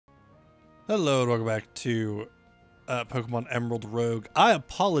Hello and welcome back to Pokemon Emerald Rogue. I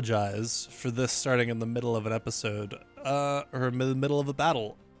apologize for this starting in the middle of an episode, or in the middle of a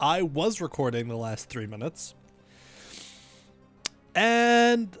battle. I was recording the last 3 minutes,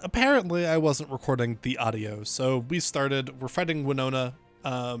 and apparently I wasn't recording the audio. So we're fighting Winona.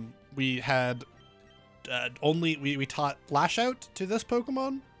 We had we taught Lash Out to this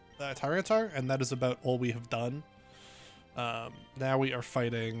Pokemon, Tyranitar, and that is about all we have done. Now we are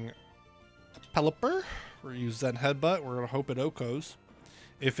fighting Pelipper. We're gonna use Zen Headbutt. We're gonna hope it OHKOs.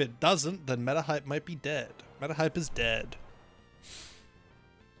 If it doesn't, then Metahype might be dead. Metahype is dead.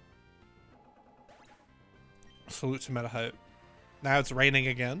 Salute to Metahype. Now it's raining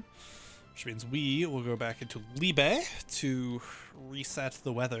again, which means we will go back into Libe to reset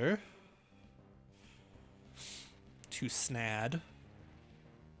the weather. To Snad.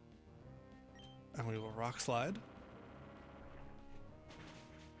 And we will Rock Slide.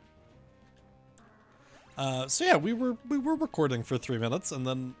 So yeah, we were recording for 3 minutes, and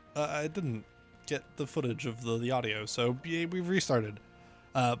then I didn't get the footage of the audio, so yeah, we've restarted.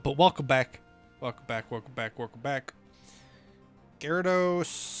 But welcome back, welcome back, welcome back, welcome back. Gyarados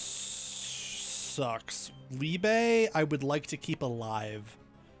sucks. Libe, I would like to keep alive.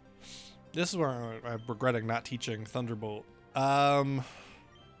 This is where I'm regretting not teaching Thunderbolt.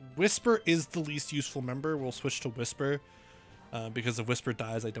 Whisper is the least useful member. We'll switch to Whisper, because if Whisper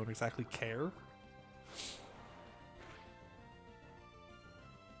dies, I don't exactly care.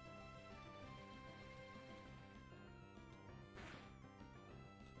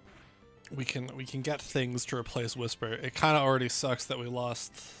 We can get things to replace Whisper. It kind of already sucks that we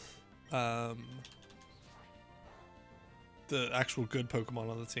lost the actual good Pokemon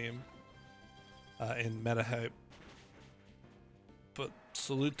on the team in Metahype. But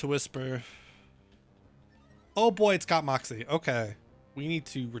salute to Whisper. Oh boy, it's got Moxie. Okay. We need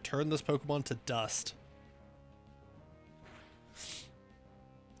to return this Pokemon to dust.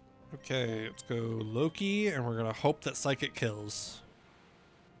 Okay, let's go Loki, and we're gonna hope that Psychic kills.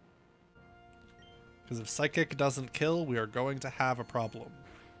 Because if Psychic doesn't kill, we are going to have a problem.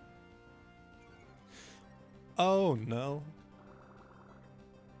 Oh no.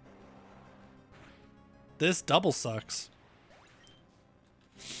 This double sucks.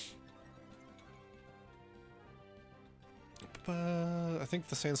 I think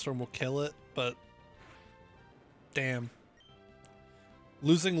the Sandstorm will kill it, but damn.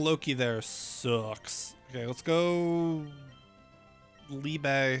 Losing Loki there sucks. Okay, let's go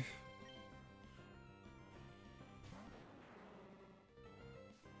Libe.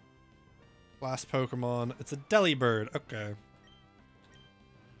 Last Pokemon. It's a Delibird. Okay.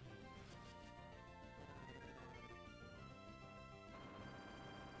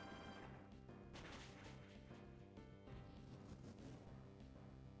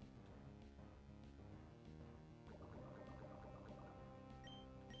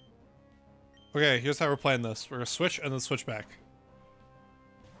 Okay, here's how we're playing this. We're gonna switch and then switch back.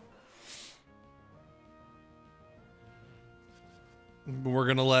 We're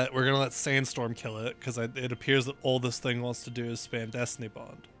gonna let Sandstorm kill it, because it appears that all this thing wants to do is spam Destiny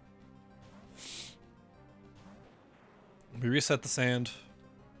Bond. We reset the sand.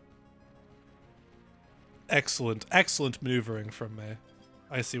 Excellent, excellent maneuvering from me.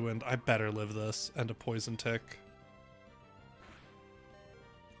 Icy Wind, I better live this, and a Poison Tick.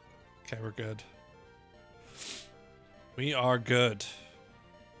 Okay, we're good. We are good.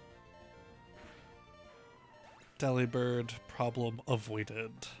 Delibird, problem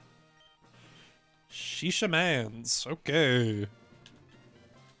avoided. Shisha Mans, okay.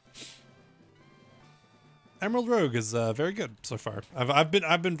 Emerald Rogue is very good so far. I've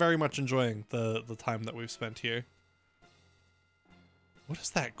been very much enjoying the time that we've spent here. What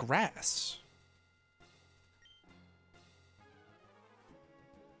is that grass?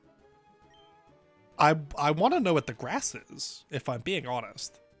 I want to know what the grass is, if I'm being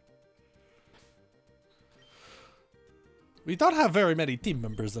honest. We don't have very many team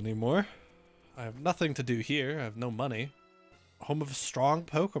members anymore. I have nothing to do here. I have no money. Home of a strong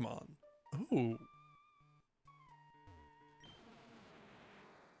Pokemon. Ooh.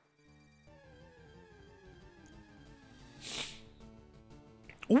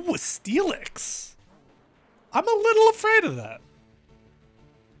 Ooh, a Steelix. I'm a little afraid of that.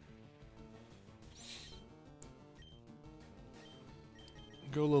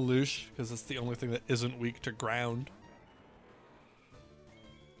 Go Lelouch, because it's the only thing that isn't weak to ground.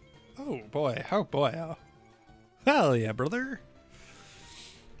 Oh boy, oh boy, oh. Hell yeah, brother.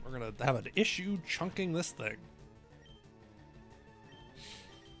 We're gonna have an issue chunking this thing.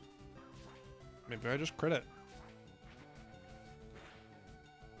 Maybe I just crit it.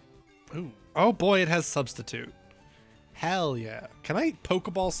 Ooh. Oh boy, it has substitute. Hell yeah. Can I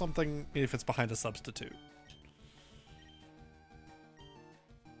Pokeball something if it's behind a substitute?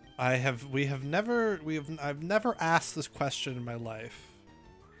 I've never asked this question in my life.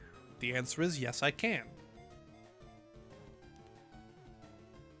 The answer is yes, I can.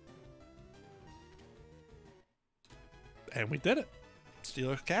 And we did it.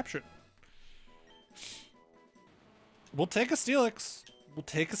 Steelix captured. We'll take a Steelix. We'll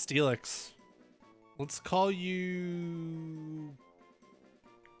take a Steelix. Let's call you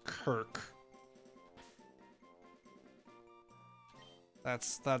Kirk.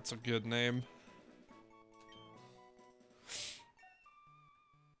 That's a good name.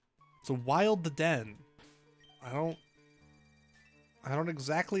 It's a Wild Den. I don't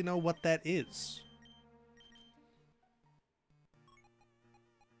exactly know what that is.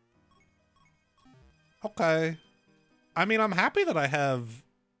 Okay. I mean, I'm happy that I have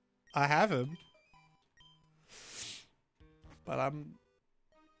him. But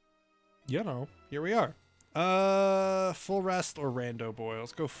you know, here we are. Full rest or rando boy?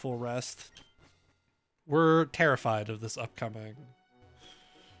 Let's go full rest. We're terrified of this upcoming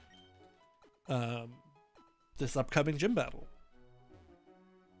gym battle.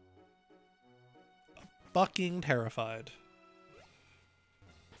 Fucking terrified.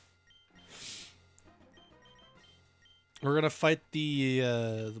 We're gonna fight the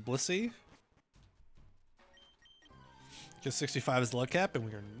Blissey. Because 65 is the luck cap, and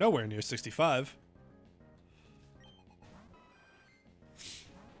we are nowhere near 65.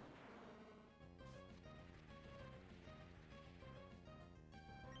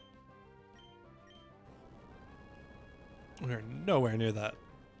 We are nowhere near that.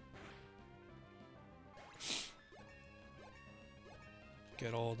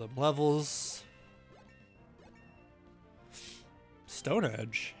 Get all them levels. Stone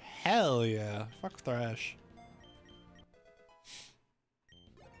Edge. Hell yeah. Fuck Thrash.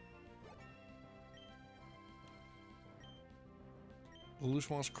 Lelouch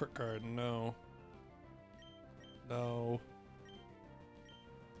wants crit card. No. No.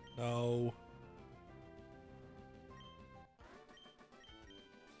 No.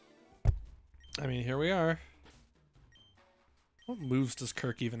 I mean, here we are. What moves does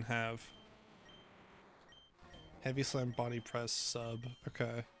Kirk even have? Heavy Slam, Body Press, Sub.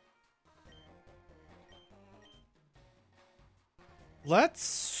 Okay. Let's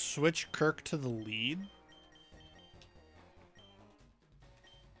switch Kirk to the lead.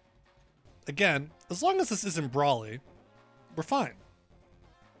 Again, as long as this isn't Brawly, we're fine.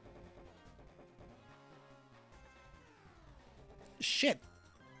 Shit.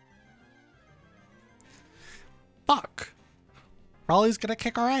 Fuck. Brawly's gonna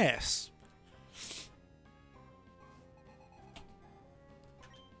kick our ass.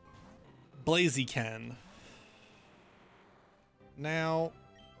 Blaziken. Now.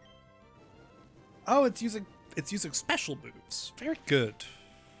 Oh, it's using special moves. Very good.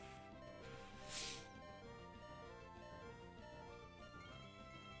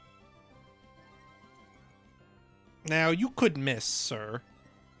 Now, you could miss, sir.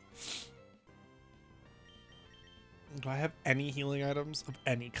 Do I have any healing items of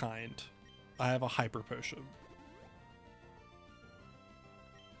any kind? I have a Hyper Potion.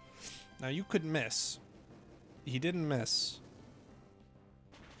 Now, you could miss. He didn't miss.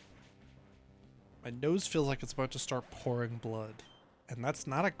 My nose feels like it's about to start pouring blood. And that's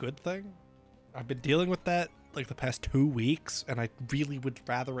not a good thing. I've been dealing with that like the past 2 weeks, and I really would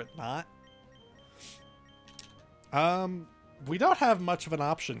rather it not. We don't have much of an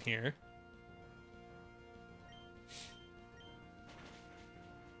option here.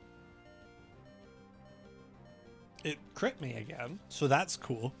 It crit me again, so that's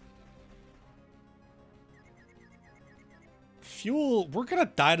cool. Fuel, we're gonna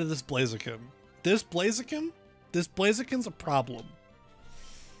die to this Blaziken. This Blaziken's a problem.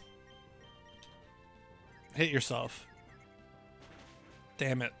 Hit yourself.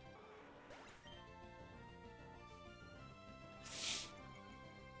 Damn it.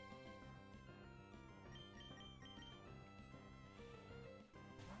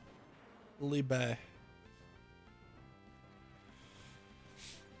 Libe.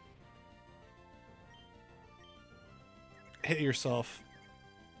 Hit yourself.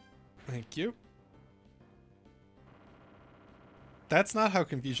 Thank you. That's not how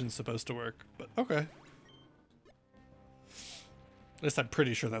confusion's supposed to work, but okay. At least I'm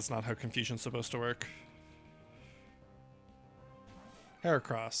pretty sure that's not how confusion's supposed to work.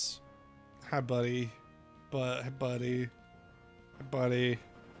 Heracross. Hi, buddy. Hi, buddy. Hi, buddy.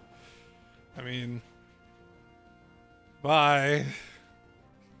 I mean... Bye.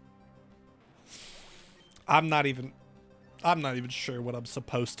 I'm not even sure what I'm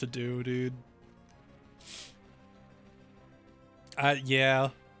supposed to do, dude. Yeah.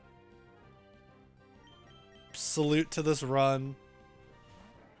 Salute to this run.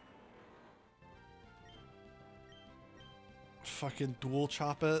 Fucking dual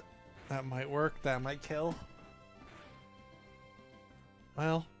chop it. That might work. That might kill.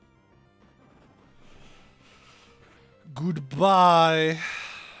 Well. Goodbye.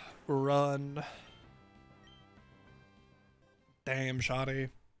 Run. Damn, shoddy.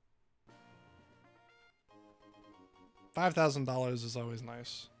 $5,000 is always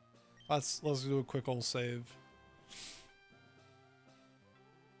nice. Let's do a quick old save.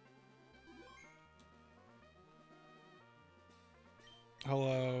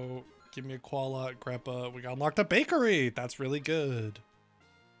 Hello. Give me a koala, grandpa. We got unlocked a bakery. That's really good.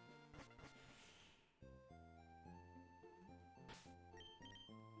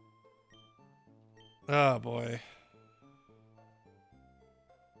 Oh boy.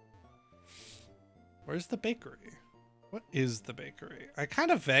 Where's the bakery? What is the bakery? I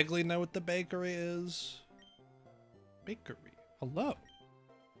kind of vaguely know what the bakery is. Bakery. Hello.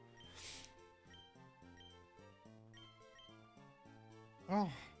 Oh.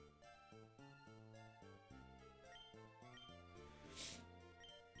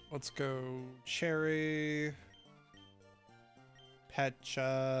 Let's go cherry.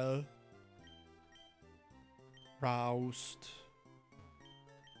 Petcha. Roust.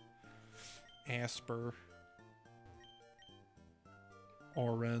 Asper.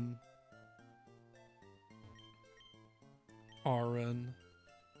 Oren. Oren.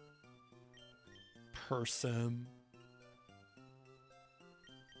 Persim.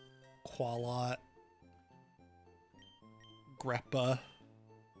 Qualot. Greppa.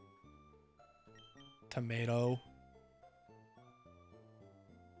 Tomato.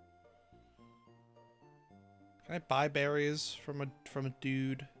 Can I buy berries from a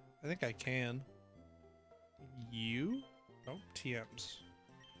dude? I think I can. You? Oh, TMs.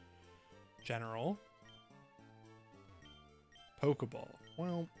 General. Pokeball.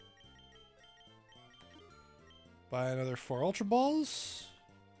 Well. Buy another 4 Ultra Balls.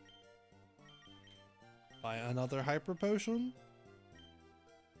 Buy another Hyper Potion.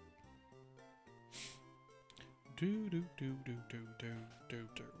 Do do do do do do do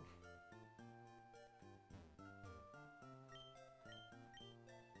do.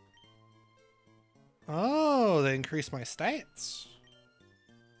 Oh, they increased my stats.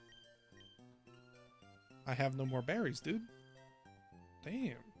 I have no more berries, dude.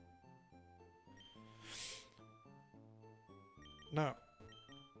 Damn. No.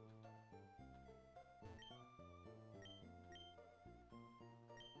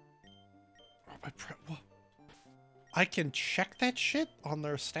 What? I can check that shit on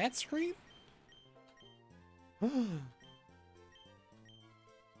their stat screen?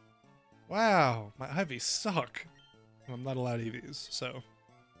 Wow, my IVs suck. I'm not allowed EVs, so.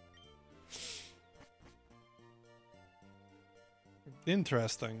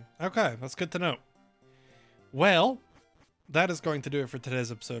 Interesting. Okay, that's good to know. Well, that is going to do it for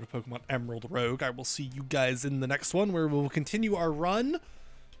today's episode of Pokemon Emerald Rogue. I will see you guys in the next one where we will continue our run.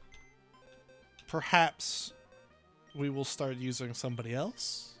 Perhaps we will start using somebody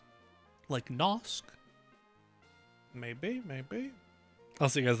else, like Nosk. Maybe. I'll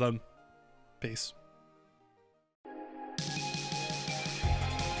see you guys then. Peace.